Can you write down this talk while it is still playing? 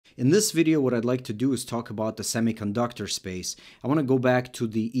In this video, what I'd like to do is talk about the semiconductor space. I want to go back to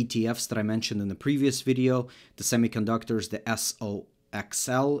the ETFs that I mentioned in the previous video, the semiconductors, the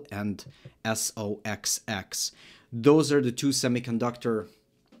SOXL and SOXX. Those are the two semiconductor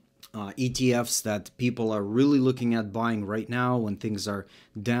ETFs that people are really looking at buying right now when things are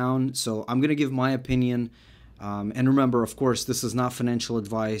down. So I'm going to give my opinion. And remember, of course, this is not financial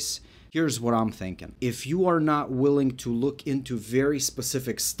advice. Here's what I'm thinking. If you are not willing to look into very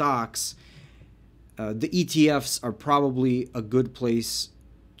specific stocks, the ETFs are probably a good place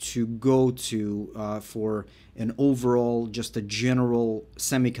to go to for an overall, just a general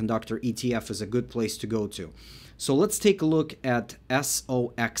semiconductor ETF is a good place to go to. So let's take a look at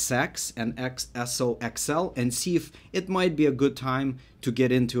SOXX and SOXL and see if it might be a good time to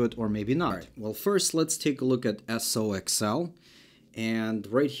get into it or maybe not. Right. Well, first let's take a look at SOXL. And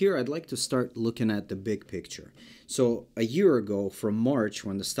right here, I'd like to start looking at the big picture. So a year ago, from March,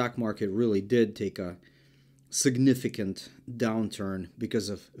 when the stock market really did take a significant downturn because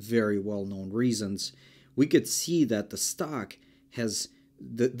of very well-known reasons, we could see that the stock has,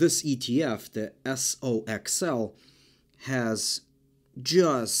 this ETF, the SOXL, has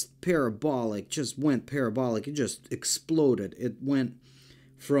just parabolic, just went parabolic. It just exploded. It went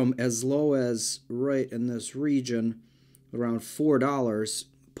from as low as right in this region, around $4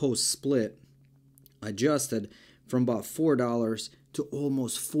 post-split, adjusted from about $4 to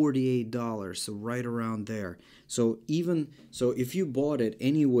almost $48, so right around there. So if you bought it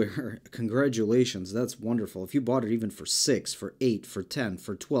anywhere, congratulations, that's wonderful. If you bought it even for 6, for 8, for 10,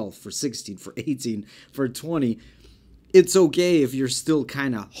 for 12, for 16, for 18, for 20, it's okay if you're still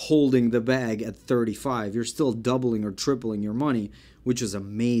kind of holding the bag at 35. You're still doubling or tripling your money, which is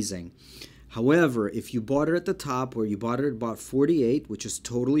amazing. However, if you bought it at the top, where you bought it at about 48, which is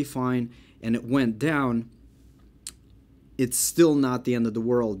totally fine, and it went down, it's still not the end of the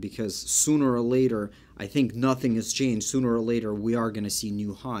world, because sooner or later, I think nothing has changed. Sooner or later, we are going to see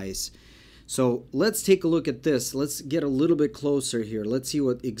new highs. So let's take a look at this. Let's get a little bit closer here. Let's see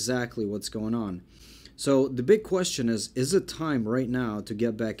exactly what's going on. So the big question is it time right now to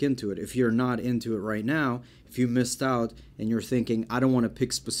get back into it? If you're not into it right now, if you missed out and you're thinking, I don't want to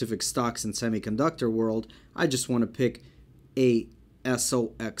pick specific stocks in semiconductor world, I just want to pick a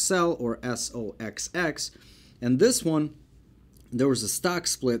SOXL or SOXX. And this one, there was a stock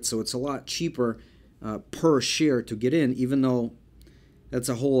split, so it's a lot cheaper per share to get in, even though that's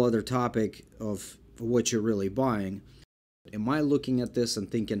a whole other topic of what you're really buying. Am I looking at this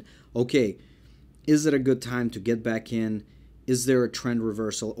and thinking, okay, is it a good time to get back in? Is there a trend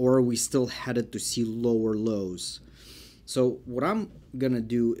reversal, or are we still headed to see lower lows? So what I'm going to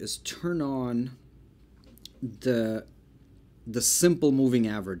do is turn on the simple moving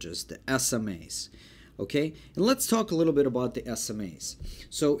averages, the SMAs. Okay, and let's talk a little bit about the SMAs.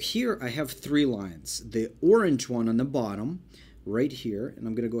 So here I have 3 lines. The orange one on the bottom, right here, and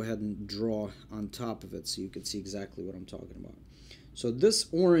I'm going to go ahead and draw on top of it so you can see exactly what I'm talking about. So this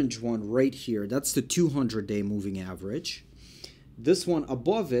orange one right here, that's the 200-day moving average. This one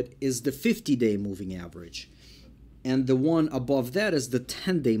above it is the 50-day moving average. And the one above that is the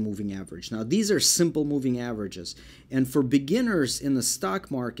 10-day moving average. Now, these are simple moving averages. And for beginners in the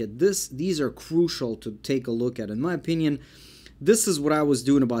stock market, these are crucial to take a look at. In my opinion, this is what I was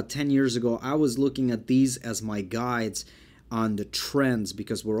doing about 10 years ago. I was looking at these as my guides on the trends,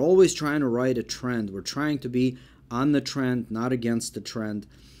 because we're always trying to write a trend. We're trying to be on the trend, not against the trend.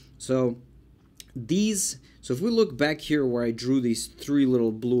 So if we look back here where I drew these 3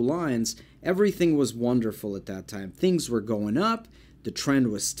 little blue lines, everything was wonderful at that time. Things were going up, the trend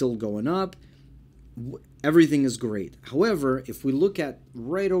was still going up, everything is great. However, if we look at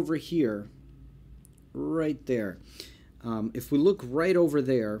right over here, right there, if we look right over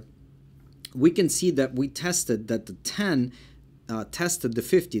there, we can see that we tested that the 10 tested the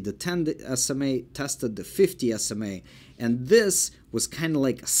 50, the 10 SMA tested the 50 SMA, and this was kind of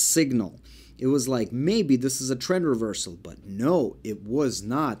like a signal. It was like, maybe this is a trend reversal, but no, it was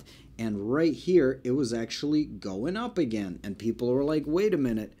not. And right here, it was actually going up again, and people were like, wait a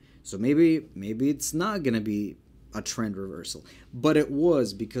minute, so maybe it's not going to be a trend reversal. But it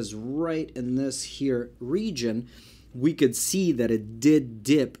was, because right in this here region, we could see that it did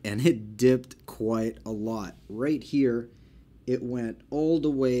dip, and it dipped quite a lot. Right here, it went all the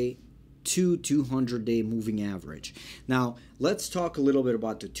way to 200-day moving average. Now, let's talk a little bit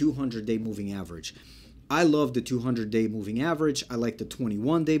about the 200-day moving average. I love the 200-day moving average. I like the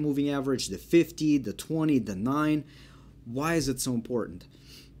 21-day moving average, the 50, the 20, the 9. Why is it so important?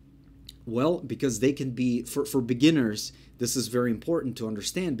 Well, because they can be, for beginners, this is very important to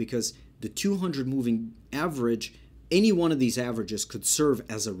understand, because the 200 moving average any one of these averages could serve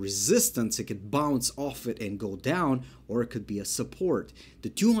as a resistance. It could bounce off it and go down, or it could be a support. The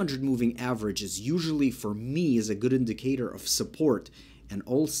 200 moving average is usually, for me, is a good indicator of support. And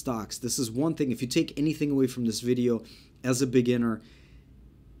all stocks, this is one thing, if you take anything away from this video as a beginner,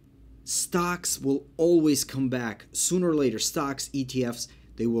 stocks will always come back. Sooner or later, stocks, ETFs,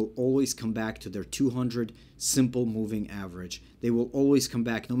 they will always come back to their 200 simple moving average. They will always come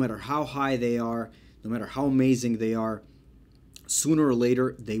back, no matter how high they are, no matter how amazing they are. Sooner or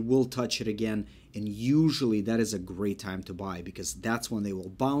later, they will touch it again. And usually that is a great time to buy, because that's when they will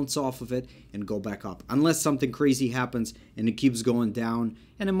bounce off of it and go back up. Unless something crazy happens and it keeps going down,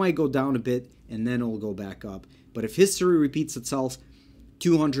 and it might go down a bit and then it'll go back up. But if history repeats itself,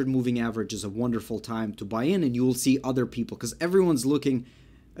 200 moving average is a wonderful time to buy in, and you will see other people, because everyone's looking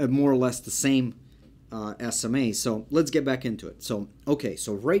at more or less the same SMA. So let's get back into it. So, okay,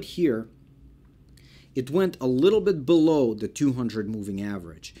 so right here, it went a little bit below the 200 moving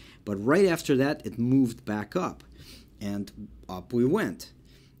average, but right after that, it moved back up, and up we went.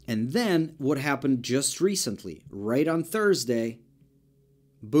 And then what happened just recently, right on Thursday,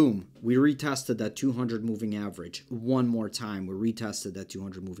 boom, we retested that 200 moving average one more time. We retested that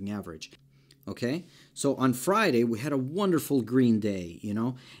 200 moving average. Okay, so on Friday, we had a wonderful green day, you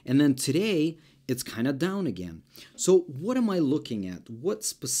know, and then today, it's kind of down again. So what am I looking at? What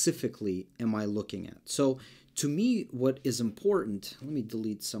specifically am I looking at? So to me, what is important, let me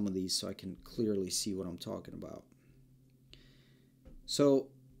delete some of these so I can clearly see what I'm talking about. So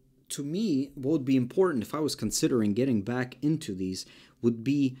to me, what would be important if I was considering getting back into these would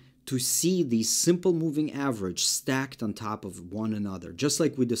be to see the simple moving average stacked on top of one another, just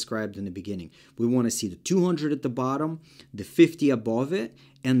like we described in the beginning. We want to see the 200 at the bottom, the 50 above it,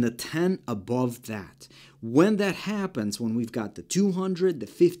 and the 10 above that. When that happens, when we've got the 200, the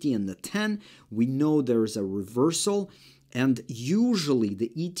 50, and the 10, we know there's a reversal. And usually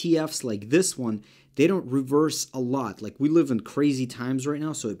the ETFs like this one, they don't reverse a lot. Like, we live in crazy times right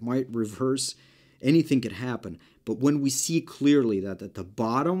now, so it might reverse. Anything could happen. But when we see clearly that at the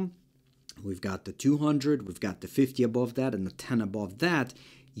bottom, we've got the 200, we've got the 50 above that, and the 10 above that,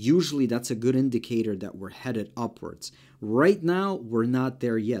 usually that's a good indicator that we're headed upwards. Right now, we're not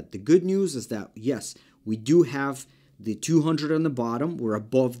there yet. The good news is that, yes, we do have the 200 on the bottom. We're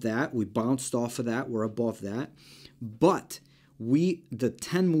above that. We bounced off of that. We're above that. But the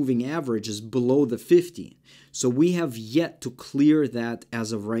 10 moving average is below the 50. So we have yet to clear that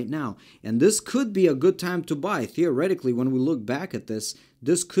as of right now. And this could be a good time to buy. Theoretically, when we look back at this,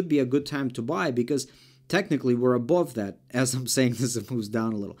 this could be a good time to buy, because technically we're above that. As I'm saying this, it moves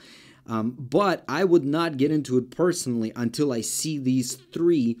down a little. But I would not get into it personally until I see these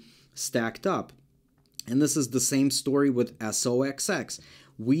three stacked up. And this is the same story with SOXX.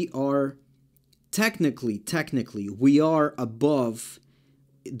 We are technically, we are above.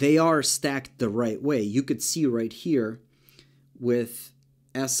 They are stacked the right way. You could see right here with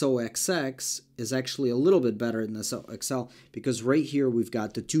SOXX is actually a little bit better than SOXL, because right here we've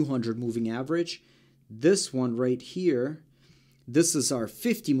got the 200 moving average. This one right here, this is our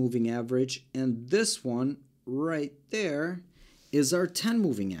 50 moving average, and this one right there is our 10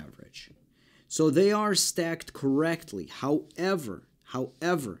 moving average. So they are stacked correctly. However,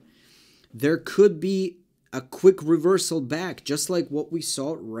 there could be a quick reversal back, just like what we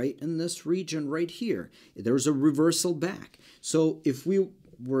saw right in this region right here. There's a reversal back. So if we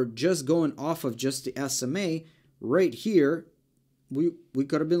were just going off of just the SMA right here, we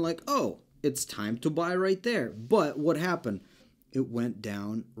could have been like, oh, it's time to buy right there. But what happened? It went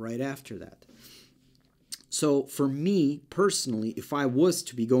down right after that. So for me personally, if I was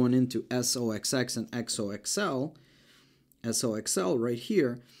to be going into SOXX and SOXL right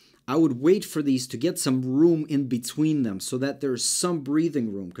here, I would wait for these to get some room in between them so that there's some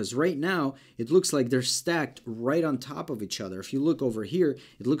breathing room, because right now it looks like they're stacked right on top of each other. If you look over here,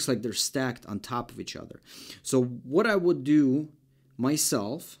 it looks like they're stacked on top of each other. So what I would do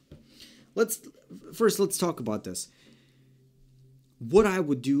myself, let's talk about this. What I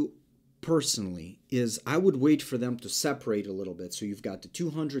would do personally is I would wait for them to separate a little bit. So you've got the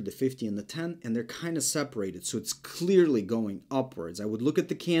 200, the 50, and the 10, and they're kind of separated. So it's clearly going upwards. I would look at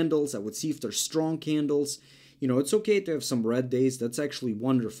the candles. I would see if they're strong candles. You know, it's okay to have some red days. That's actually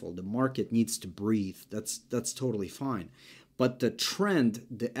wonderful. The market needs to breathe. That's totally fine. But the trend,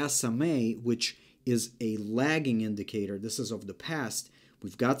 the SMA, which is a lagging indicator, this is of the past,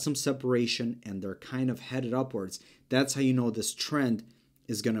 we've got some separation and they're kind of headed upwards. That's how you know this trend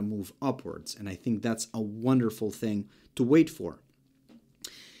is going to move upwards. And I think that's a wonderful thing to wait for.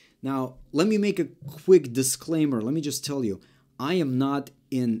 Now, let me make a quick disclaimer. Let me just tell you, I am not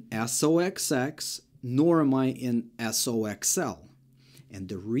in SOXX nor am I in SOXL. And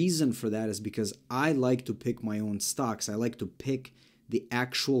the reason for that is because I like to pick my own stocks. I like to pick the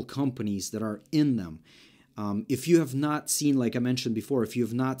actual companies that are in them. If you have not seen, like I mentioned before, if you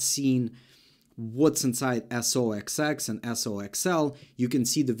have not seen what's inside SOXX and SOXL, you can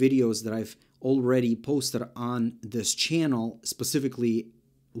see the videos that I've already posted on this channel, specifically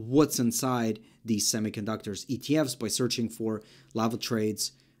what's inside these semiconductors ETFs by searching for Lava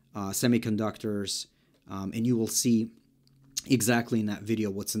Trades, semiconductors, and you will see exactly in that video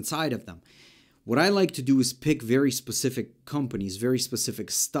what's inside of them. What I like to do is pick very specific companies, very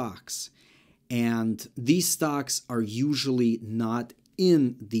specific stocks, and these stocks are usually not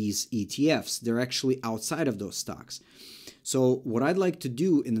in these ETFs. They're actually outside of those stocks. So what I'd like to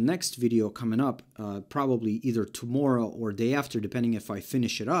do in the next video coming up, probably either tomorrow or day after, depending if I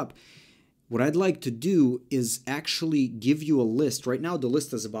finish it up, what I'd like to do is actually give you a list. Right now the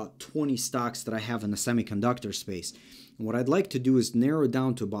list is about 20 stocks that I have in the semiconductor space. And what I'd like to do is narrow it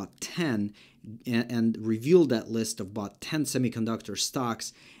down to about 10 and reveal that list of about 10 semiconductor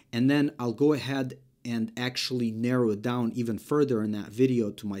stocks, and then I'll go ahead and actually narrow it down even further in that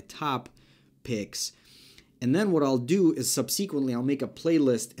video to my top picks. And then what I'll do is subsequently I'll make a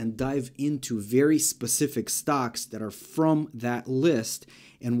playlist and dive into very specific stocks that are from that list,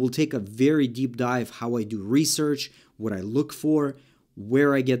 and we'll take a very deep dive how I do research, what I look for,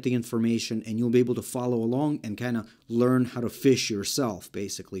 where I get the information, and you'll be able to follow along and kind of learn how to fish yourself,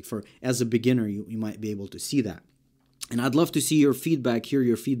 basically. As a beginner, you might be able to see that. And I'd love to see your feedback, hear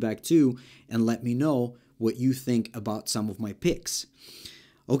your feedback too, and let me know what you think about some of my picks.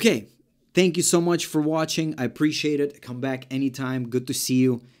 Okay, thank you so much for watching. I appreciate it. Come back anytime. Good to see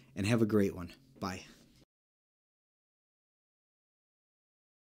you, and have a great one. Bye.